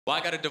Well,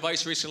 I got a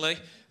device recently.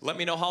 Let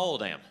me know how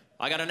old I am.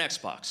 I got an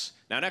Xbox.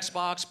 Now, an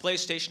Xbox,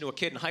 PlayStation to a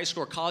kid in high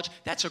school or college,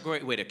 that's a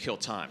great way to kill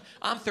time.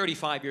 I'm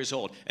 35 years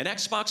old. An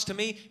Xbox, to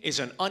me, is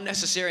an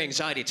unnecessary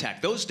anxiety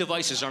attack. Those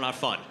devices are not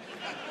fun.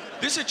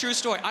 This is a true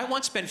story. I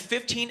once spent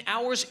 15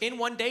 hours in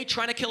one day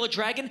trying to kill a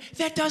dragon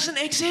that doesn't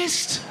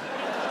exist.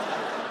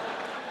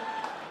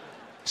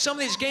 Some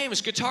of these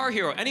games, Guitar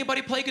Hero.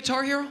 Anybody play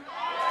Guitar Hero?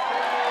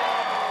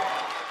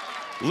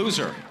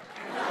 Loser.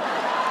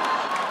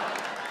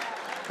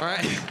 All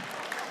right?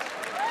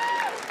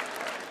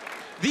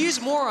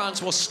 These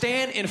morons will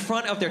stand in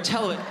front of their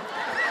television.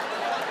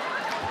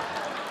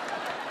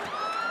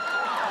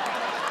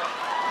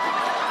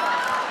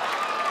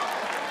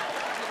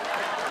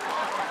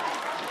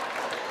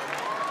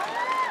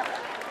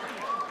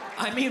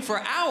 I mean,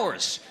 for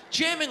hours,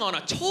 jamming on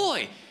a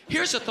toy.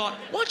 Here's a thought.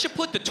 Why don't you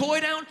put the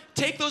toy down,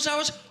 take those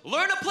hours,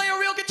 learn to play a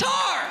real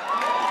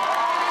guitar?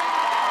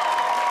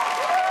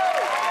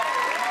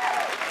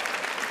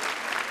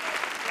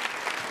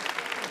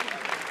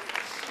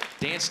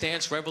 Dance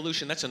Dance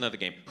Revolution, that's another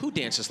game. Who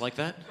dances like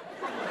that?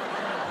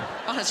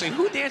 Honestly,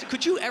 who dances?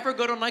 Could you ever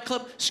go to a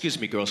nightclub? Excuse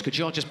me, girls, could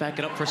you all just back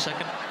it up for a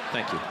second?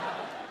 Thank you.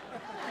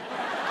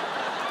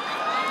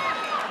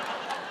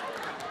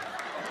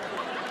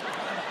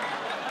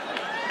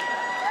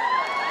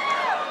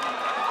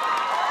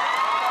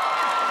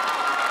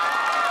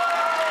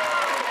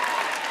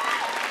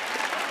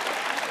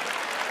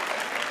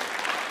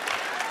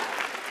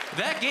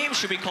 That game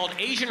should be called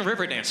Asian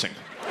River Dancing.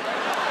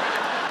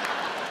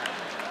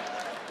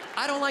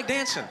 I don't like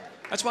dancing.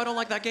 That's why I don't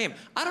like that game.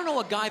 I don't know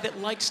a guy that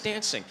likes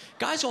dancing.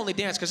 Guys only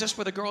dance because that's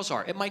where the girls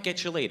are. It might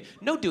get you laid.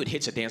 No dude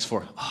hits a dance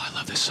floor. Oh, I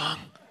love this song.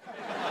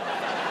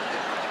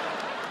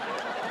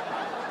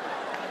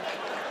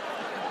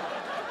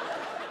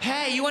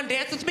 Hey, you want to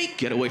dance with me?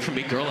 Get away from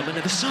me, girl. I'm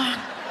into the song.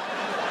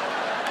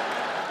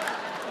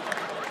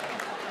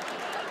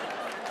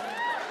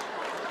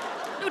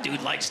 No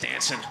dude likes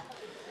dancing.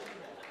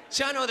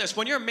 See, I know this.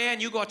 When you're a man,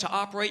 you go out to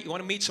operate. You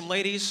want to meet some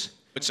ladies.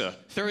 It's a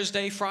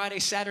Thursday, Friday,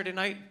 Saturday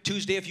night,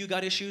 Tuesday if you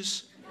got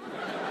issues.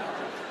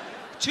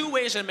 Two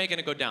ways of making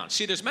it go down.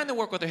 See, there's men that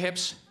work with their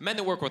hips, men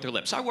that work with their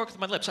lips. I work with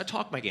my lips. I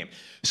talk my game.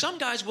 Some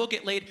guys will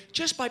get laid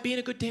just by being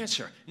a good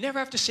dancer. Never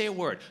have to say a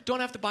word.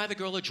 Don't have to buy the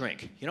girl a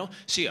drink. You know?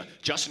 See a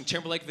Justin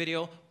Timberlake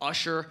video,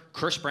 Usher,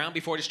 Chris Brown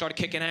before they started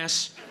kicking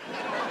ass.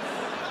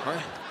 All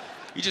right?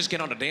 You just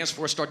get on the dance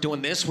floor, start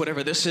doing this,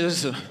 whatever this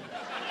is.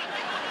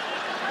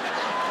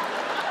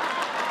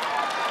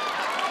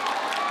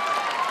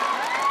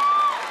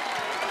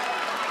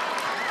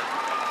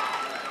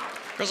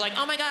 Girl's like,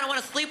 oh my God, I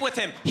want to sleep with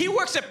him. He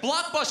works at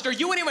Blockbuster.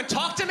 You wouldn't even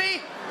talk to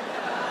me?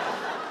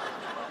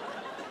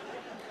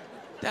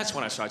 That's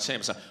when I started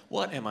saying to myself,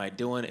 what am I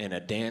doing in a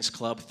dance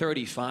club,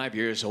 35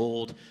 years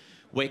old,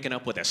 waking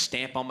up with a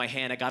stamp on my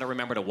hand I got to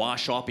remember to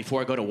wash off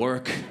before I go to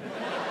work?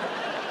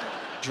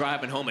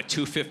 Driving home at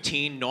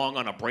 2:15, gnawing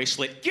on a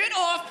bracelet. Get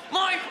off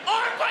my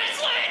arm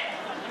bracelet!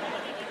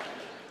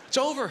 It's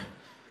over.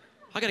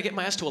 I got to get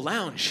my ass to a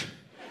lounge.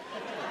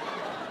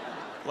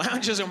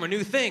 Lounges are my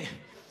new thing.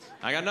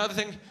 I got another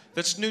thing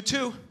that's new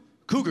too.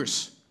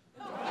 Cougars.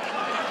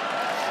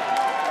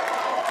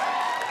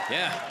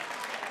 Yeah.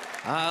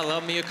 I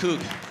love me a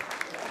cougar.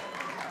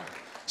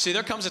 See,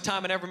 there comes a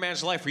time in every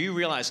man's life where you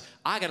realize,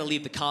 I gotta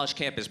leave the college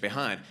campus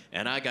behind,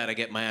 and I gotta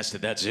get my ass to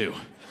that zoo.